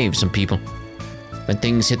to save some people. When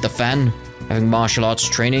things hit the fan, having martial arts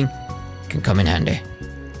training can come in handy.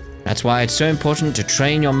 That's why it's so important to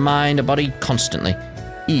train your mind and body constantly,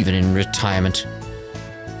 even in retirement.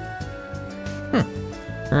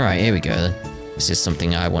 Alright, here we go then. This is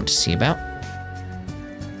something I want to see about.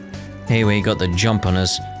 Here we got the jump on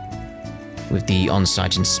us with the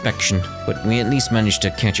on-site inspection, but we at least managed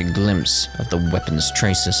to catch a glimpse of the weapons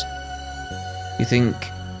traces. You think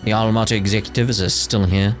the Almato executives are still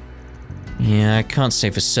here? Yeah, I can't say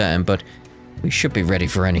for certain, but we should be ready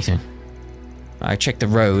for anything. I checked the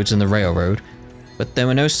roads and the railroad, but there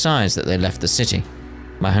were no signs that they left the city.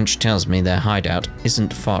 My hunch tells me their hideout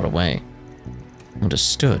isn't far away.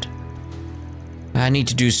 Understood. I need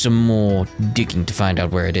to do some more digging to find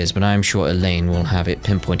out where it is, but I'm sure Elaine will have it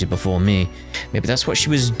pinpointed before me. Maybe that's what she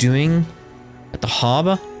was doing at the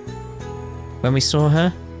harbor when we saw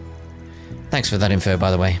her? Thanks for that info,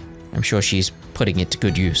 by the way. I'm sure she's putting it to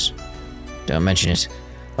good use. Don't mention it.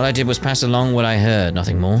 All I did was pass along what I heard,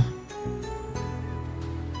 nothing more.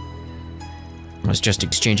 I was just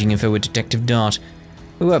exchanging info with Detective Dart.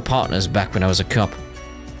 We were partners back when I was a cop.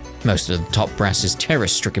 Most of the top brass is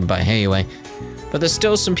terror-stricken by Heiwei, but there's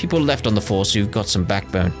still some people left on the force who've got some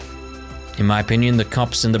backbone. In my opinion, the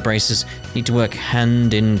cops and the braces need to work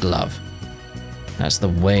hand in glove. That's the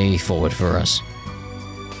way forward for us.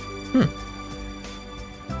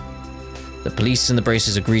 The police and the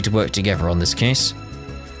braces agreed to work together on this case.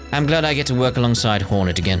 I'm glad I get to work alongside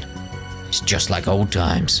Hornet again. It's just like old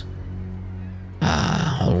times.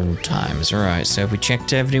 Old times. Alright, so if we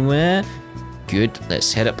checked everywhere, good.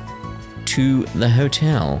 Let's head up to the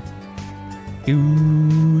hotel.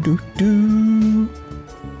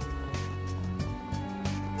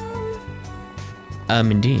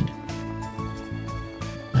 Indeed.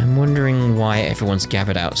 I'm wondering why everyone's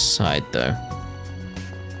gathered outside, though.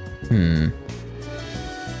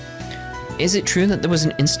 Is it true that there was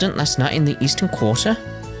an incident last night in the Eastern Quarter?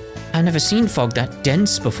 I've never seen fog that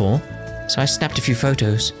dense before, so I snapped a few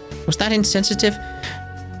photos. Was that insensitive?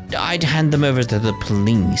 I'd hand them over to the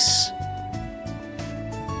police.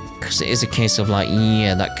 Because it is a case of like,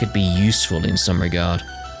 yeah, that could be useful in some regard.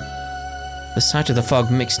 The sight of the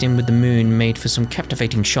fog mixed in with the moon made for some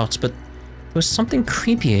captivating shots, but there was something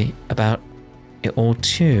creepy about it all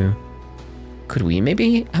too. Could we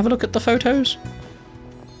maybe have a look at the photos?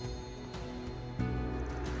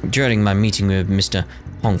 During my meeting with Mr.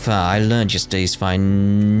 Hongfa, I learned yesterday's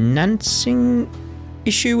financing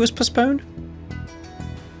issue was postponed.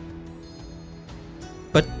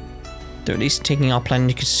 But They're at least taking our plan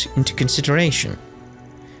into consideration.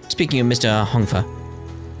 Speaking of Mr. Hongfa,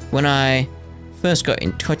 when I first got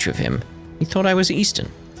in touch with him, he thought I was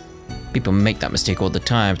Eastern. People make that mistake all the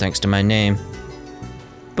time thanks to my name.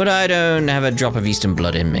 But I don't have a drop of Eastern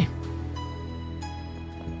blood in me.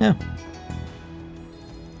 No.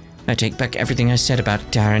 I take back everything I said about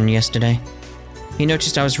Darren yesterday. He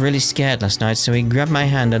noticed I was really scared last night, so he grabbed my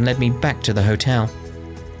hand and led me back to the hotel.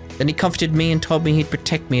 Then he comforted me and told me he'd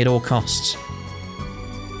protect me at all costs.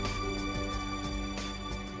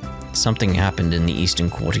 Something happened in the Eastern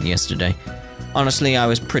Quarter yesterday. Honestly, I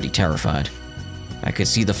was pretty terrified. I could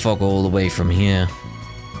see the fog all the way from here.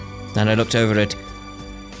 Then I looked over at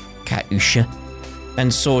Kausha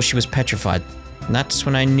and saw she was petrified. And that's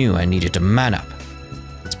when I knew I needed to man up.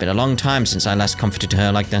 It's been a long time since I last comforted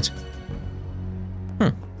her like that.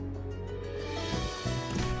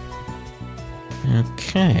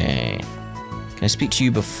 Okay. Can I speak to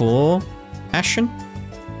you before Ashen?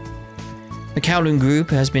 The Kowloon Group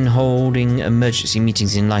has been holding emergency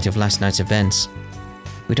meetings in light of last night's events.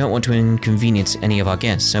 We don't want to inconvenience any of our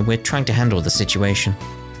guests, so we're trying to handle the situation.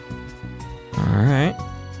 Alright.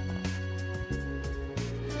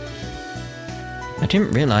 I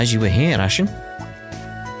didn't realize you were here, Ashen.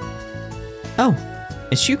 Oh,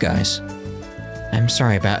 it's you guys. I'm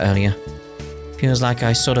sorry about earlier. Feels like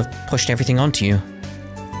I sort of pushed everything onto you.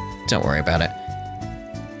 Don't worry about it.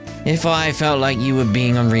 If I felt like you were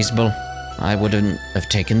being unreasonable, I wouldn't have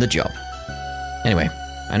taken the job. Anyway,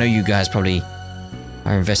 I know you guys probably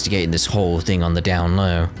are investigating this whole thing on the down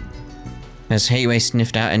low. Has Heiwei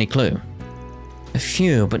sniffed out any clue? A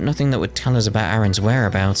few, but nothing that would tell us about Aaron's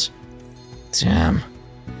whereabouts. Damn.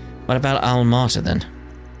 What about Almata then?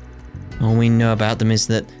 All we know about them is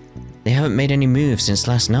that they haven't made any moves since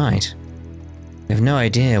last night. We have no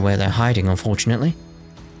idea where they're hiding, unfortunately.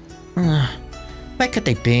 Where could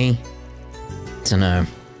they be? Dunno.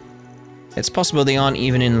 It's possible they aren't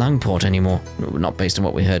even in Langport anymore, not based on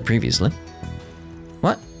what we heard previously.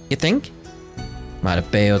 What? You think? Might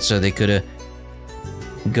have bailed so they could have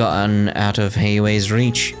gotten out of Heiwei's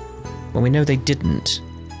reach. Well, we know they didn't.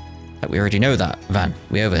 We already know that, Van.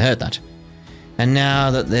 We overheard that. And now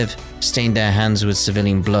that they've stained their hands with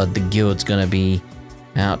civilian blood, the guild's gonna be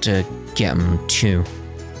out to get them too.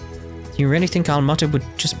 Do you really think Almata would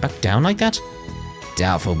just back down like that?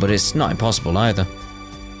 Doubtful, but it's not impossible either.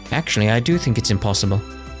 Actually, I do think it's impossible.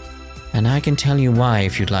 And I can tell you why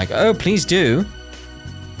if you'd like. Oh, please do!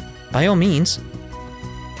 By all means.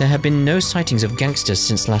 There have been no sightings of gangsters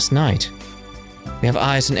since last night. We have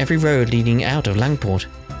eyes on every road leading out of Langport.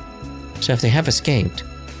 So if they have escaped,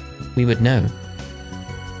 we would know.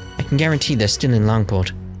 I can guarantee they're still in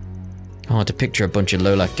Langport. Hard to picture a bunch of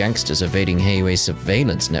low-life gangsters evading Heiwei's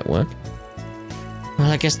surveillance network.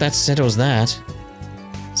 Well, I guess that settles that.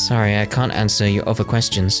 Sorry, I can't answer your other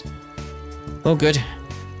questions. All good.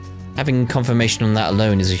 Having confirmation on that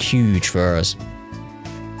alone is huge for us.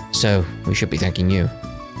 So, we should be thanking you.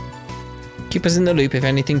 Keep us in the loop if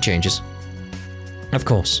anything changes. Of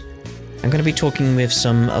course. I'm going to be talking with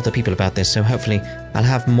some other people about this, so hopefully I'll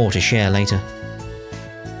have more to share later.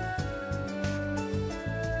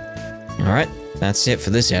 Alright, that's it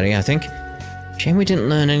for this area, I think. Shame we didn't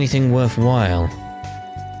learn anything worthwhile.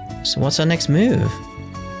 So what's our next move?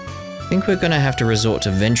 I think we're going to have to resort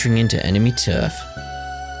to venturing into enemy turf.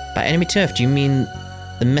 By enemy turf, do you mean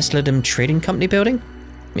the Mesledum Trading Company building?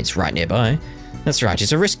 It's right nearby. That's right,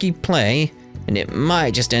 it's a risky play, and it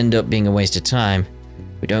might just end up being a waste of time.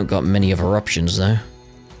 We don't got many other options, though.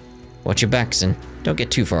 Watch your backs and don't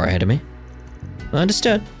get too far ahead of me.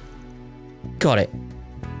 Understood. Got it.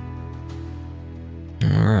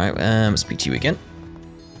 Alright, speak to you again.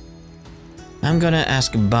 I'm gonna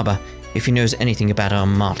ask Baba if he knows anything about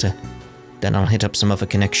Almata. Then I'll hit up some other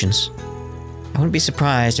connections. I wouldn't be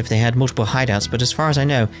surprised if they had multiple hideouts, but as far as I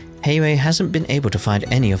know, Heiwei hasn't been able to find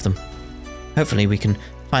any of them. Hopefully we can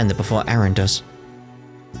find them before Aaron does.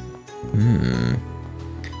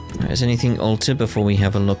 Is anything altered before we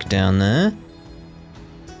have a look down there?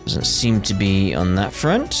 Doesn't seem to be on that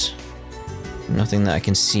front. Nothing that I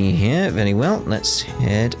can see here. Very well, let's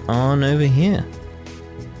head on over here.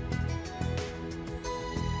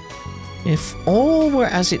 If all were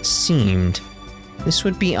as it seemed, this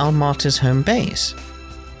would be Almata's home base.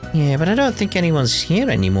 Yeah, but I don't think anyone's here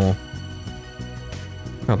anymore.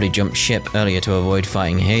 Probably jumped ship earlier to avoid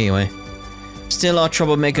fighting Heiwei. Still, our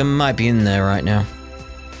troublemaker might be in there right now.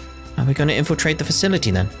 Are we going to infiltrate the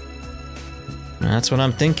facility then? That's what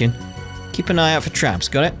I'm thinking. Keep an eye out for traps,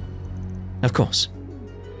 got it? Of course.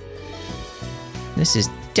 This is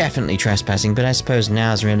definitely trespassing, but I suppose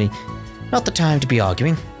now's really not the time to be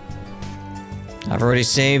arguing. I've already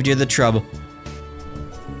saved you the trouble.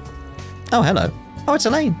 Oh, hello. Oh, it's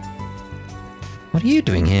Elaine. What are you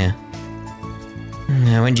doing here?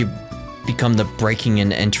 Now, when did you become the breaking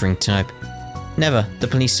and entering type? Never. The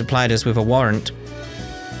police supplied us with a warrant.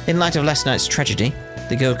 In light of last night's tragedy,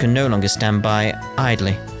 the girl can no longer stand by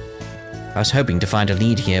idly. I was hoping to find a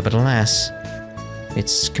lead here, but alas,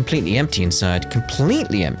 it's completely empty inside.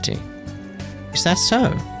 Completely empty. Is that so?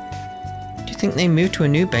 Do you think they moved to a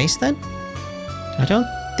new base then? I don't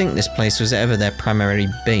think this place was ever their primary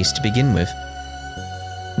base to begin with.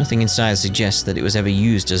 Nothing inside suggests that it was ever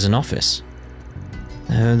used as an office.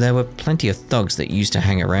 Though there were plenty of thugs that used to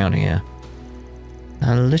hang around here.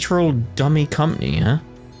 A literal dummy company, huh?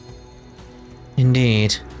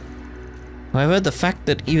 Indeed. However, the fact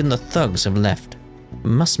that even the thugs have left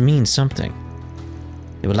must mean something.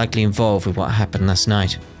 They were likely involved with what happened last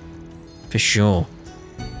night. For sure.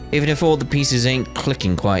 Even if all the pieces ain't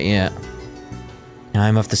clicking quite yet.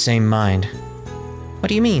 I'm of the same mind. What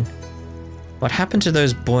do you mean? What happened to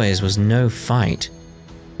those boys was no fight.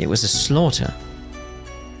 It was a slaughter.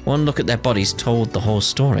 One look at their bodies told the whole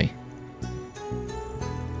story.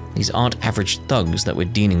 These aren't average thugs that we're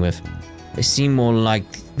dealing with. They seem more like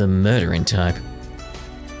the murdering type.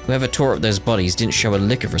 Whoever tore up those bodies didn't show a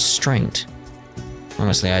lick of restraint.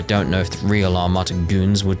 Honestly, I don't know if the real Armata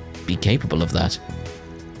goons would be capable of that.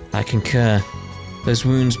 I concur. Those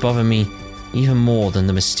wounds bother me even more than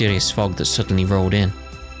the mysterious fog that suddenly rolled in.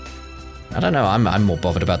 I don't know, I'm more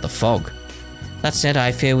bothered about the fog. That said,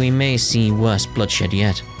 I fear we may see worse bloodshed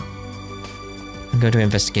yet. I'm going to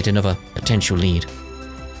investigate another potential lead.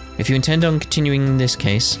 If you intend on continuing this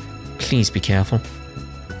case, please be careful.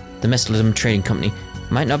 The Mesallism Trading Company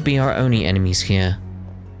might not be our only enemies here.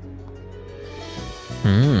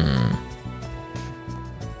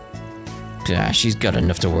 She's got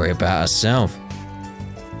enough to worry about herself.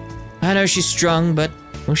 I know she's strong, but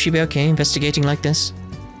will she be okay investigating like this?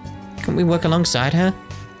 Can't we work alongside her?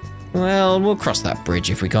 Well, we'll cross that bridge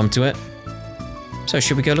if we come to it. So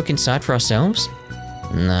should we go look inside for ourselves?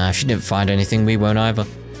 Nah, if she didn't find anything, we won't either.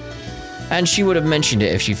 And she would have mentioned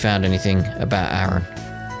it if she found anything about Aaron.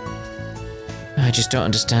 I just don't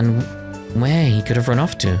understand where he could have run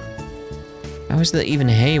off to. How is it that even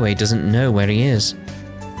Heiwei doesn't know where he is?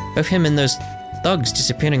 Both him and those thugs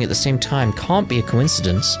disappearing at the same time can't be a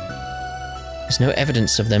coincidence. There's no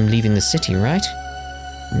evidence of them leaving the city, right?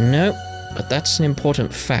 Nope, but that's an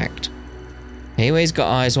important fact. Heiwei's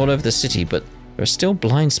got eyes all over the city, but there are still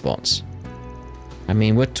blind spots. I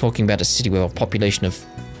mean, we're talking about a city with a population of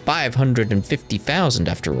 550,000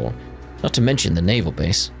 after all, not to mention the naval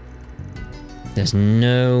base. There's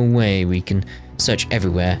no way we can search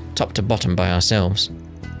everywhere, top to bottom by ourselves.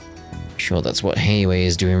 Sure, that's what Heiwei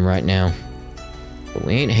is doing right now. But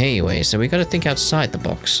we ain't Heiwei, so we gotta think outside the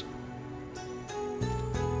box.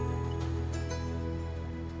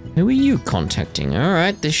 Who are you contacting?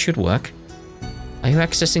 Alright, this should work. Are you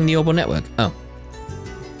accessing the Orbital network? Oh.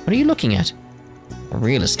 What are you looking at? A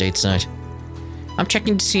real estate site. I'm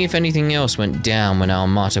checking to see if anything else went down when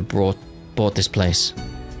Armata bought this place.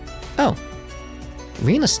 Oh.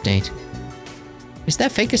 Real estate? Is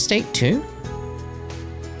that fake estate too?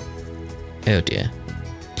 Oh dear.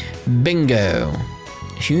 Bingo!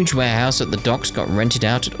 A huge warehouse at the docks got rented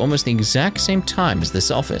out at almost the exact same time as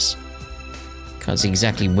this office. Can't see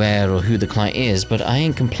exactly where or who the client is, but I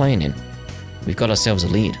ain't complaining. We've got ourselves a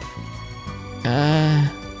lead.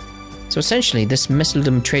 So essentially, this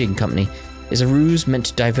Mesallism Trading Company is a ruse meant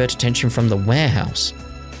to divert attention from the warehouse.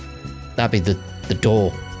 That'd be the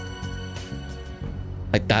door.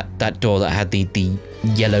 Like that door that had the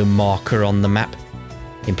yellow marker on the map,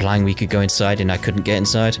 implying we could go inside and I couldn't get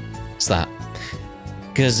inside. It's that.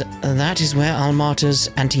 Because that is where Armata's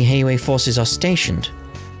anti-Heiwei forces are stationed.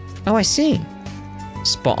 Oh, I see.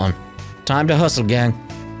 Spot on. Time to hustle, gang.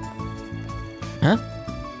 Huh?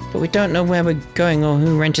 But we don't know where we're going or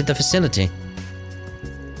who rented the facility.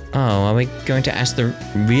 Oh, are we going to ask the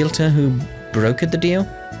realtor who brokered the deal?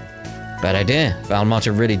 Bad idea. If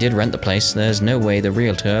Armata really did rent the place, there's no way the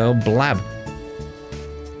realtor will blab.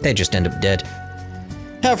 They'd just end up dead.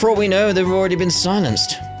 Hell, for all we know, they've already been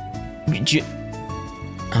silenced.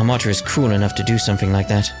 Armata is cruel enough to do something like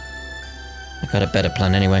that. I got a better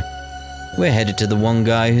plan anyway. We're headed to the one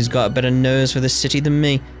guy who's got a better nose for this city than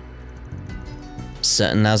me.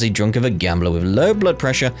 Certain lousy drunk of a gambler with low blood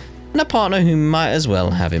pressure and a partner who might as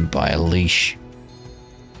well have him by a leash.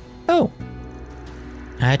 Oh.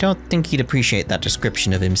 I don't think he'd appreciate that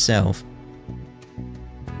description of himself.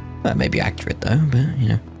 That may be accurate though, but you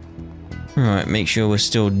know. Alright, make sure we're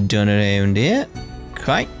still done around here.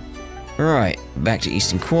 Okay. Right, back to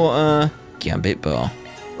Eastern Quarter, Gambit Bar.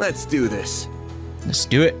 Let's do this. Let's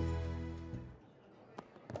do it.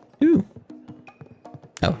 Ooh.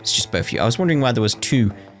 Oh, it's just both of you. I was wondering why there was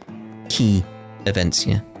 2 key events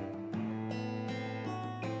here.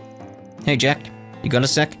 Hey, Jack. You got a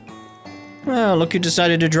sec? Well, look who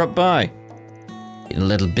decided to drop by. Been a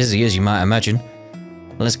little busy, as you might imagine.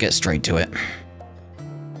 Let's get straight to it.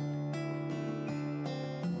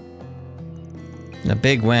 The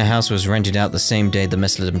big warehouse was rented out the same day the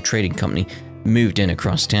Messalem Trading Company moved in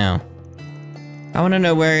across town. I want to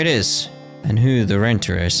know where it is, and who the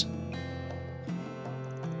renter is.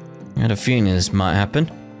 I had a feeling this might happen.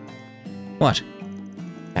 What?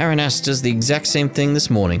 Aaron asked us the exact same thing this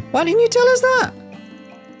morning. Why didn't you tell us that?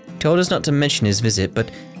 He told us not to mention his visit, but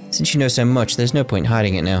since you know so much, there's no point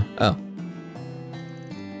hiding it now. Oh.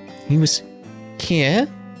 He was here?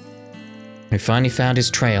 We finally found his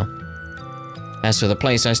trail. As for the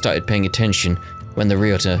place, I started paying attention when the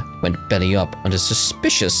realtor went belly up under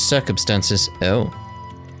suspicious circumstances. Oh.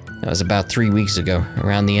 That was about 3 weeks ago,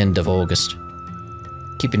 around the end of August.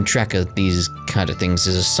 Keeping track of these kind of things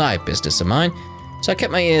is a side business of mine, so I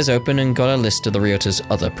kept my ears open and got a list of the realtor's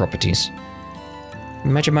other properties.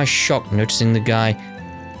 Imagine my shock noticing the guy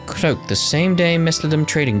cloaked the same day Messalem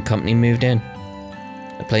Trading Company moved in.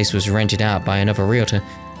 The place was rented out by another realtor,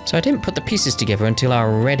 so I didn't put the pieces together until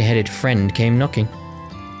our red-headed friend came knocking.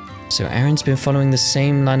 So Aaron's been following the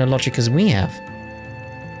same line of logic as we have.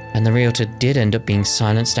 And the realtor did end up being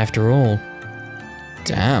silenced after all.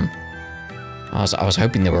 Damn. I was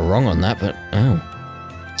hoping they were wrong on that, but oh.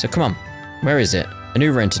 So come on, where is it? And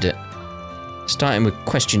who rented it? Starting with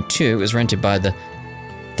question 2, it was rented by the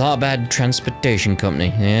Tharbad Transportation Company.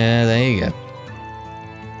 Yeah, there you go.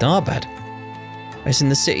 Tharbad? It's in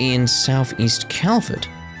the city in southeast Calvert.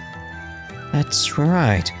 That's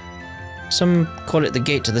right. Some call it the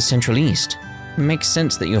gate to the Central East. It makes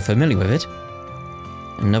sense that you're familiar with it.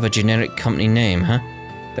 Another generic company name, huh?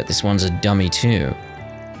 Bet this one's a dummy too.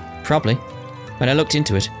 Probably. When I looked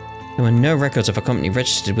into it, there were no records of a company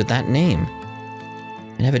registered with that name.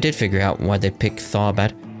 I never did figure out why they picked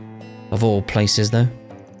Tharbad. Of all places, though.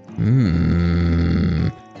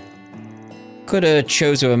 Could have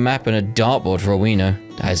chose a map and a dartboard for all we know.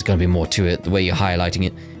 There's gonna be more to it, the way you're highlighting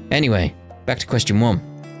it. Anyway, back to question 1.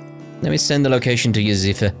 Let me send the location to you,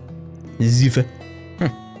 Ziffer. Ziffer?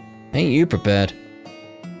 Ain't you prepared?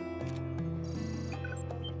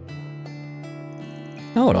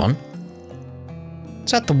 Hold on.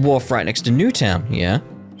 It's at the wharf right next to Newtown, yeah?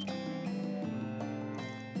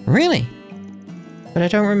 Really? But I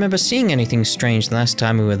don't remember seeing anything strange the last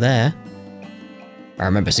time we were there. I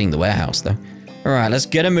remember seeing the warehouse, though. Alright, let's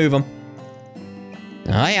get a move on.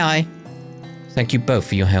 Aye, aye. Thank you both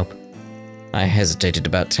for your help. I hesitated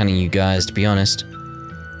about telling you guys, to be honest.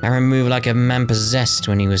 Aaron moved like a man possessed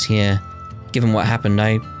when he was here. Given what happened,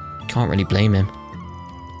 I can't really blame him.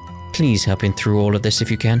 Please help him through all of this if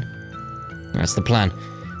you can. That's the plan.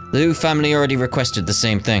 The Liu family already requested the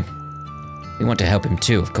same thing. We want to help him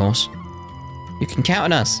too, of course. You can count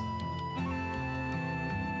on us.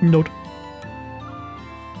 Nod.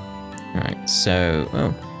 Alright, so...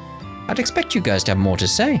 oh. I'd expect you guys to have more to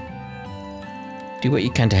say. Do what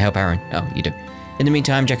you can to help Aaron. Oh, you do. In the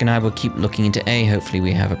meantime, Jack and I will keep looking into A. Hopefully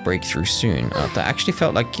we have a breakthrough soon. Oh, that actually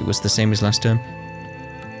felt like it was the same as last term.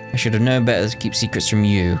 I should have known better to keep secrets from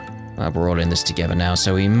you. Well, we're all in this together now,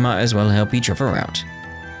 so we might as well help each other out.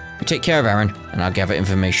 You take care of Aaron, and I'll gather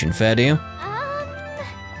information. Fair deal?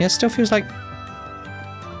 Yeah, it still feels like...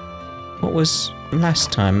 what was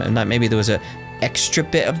last time? And like maybe there was a extra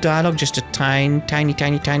bit of dialogue, just a tiny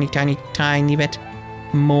bit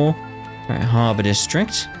more. Alright, Harbour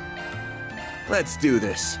District. Let's do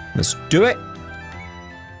this. Let's do it!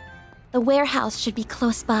 The warehouse should be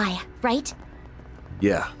close by, right?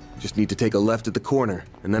 Yeah, just need to take a left at the corner,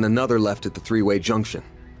 and then another left at the three-way junction.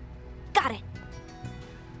 Got it.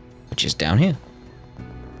 Which is down here.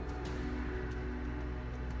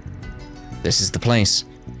 This is the place.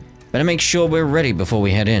 Better make sure we're ready before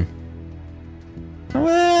we head in.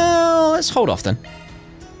 Well, let's hold off then.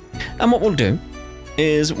 And what we'll do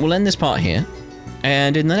is we'll end this part here,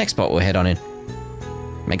 and in the next part we'll head on in.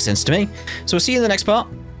 Makes sense to me. So we'll see you in the next part.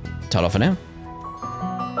 Ta-ra for now.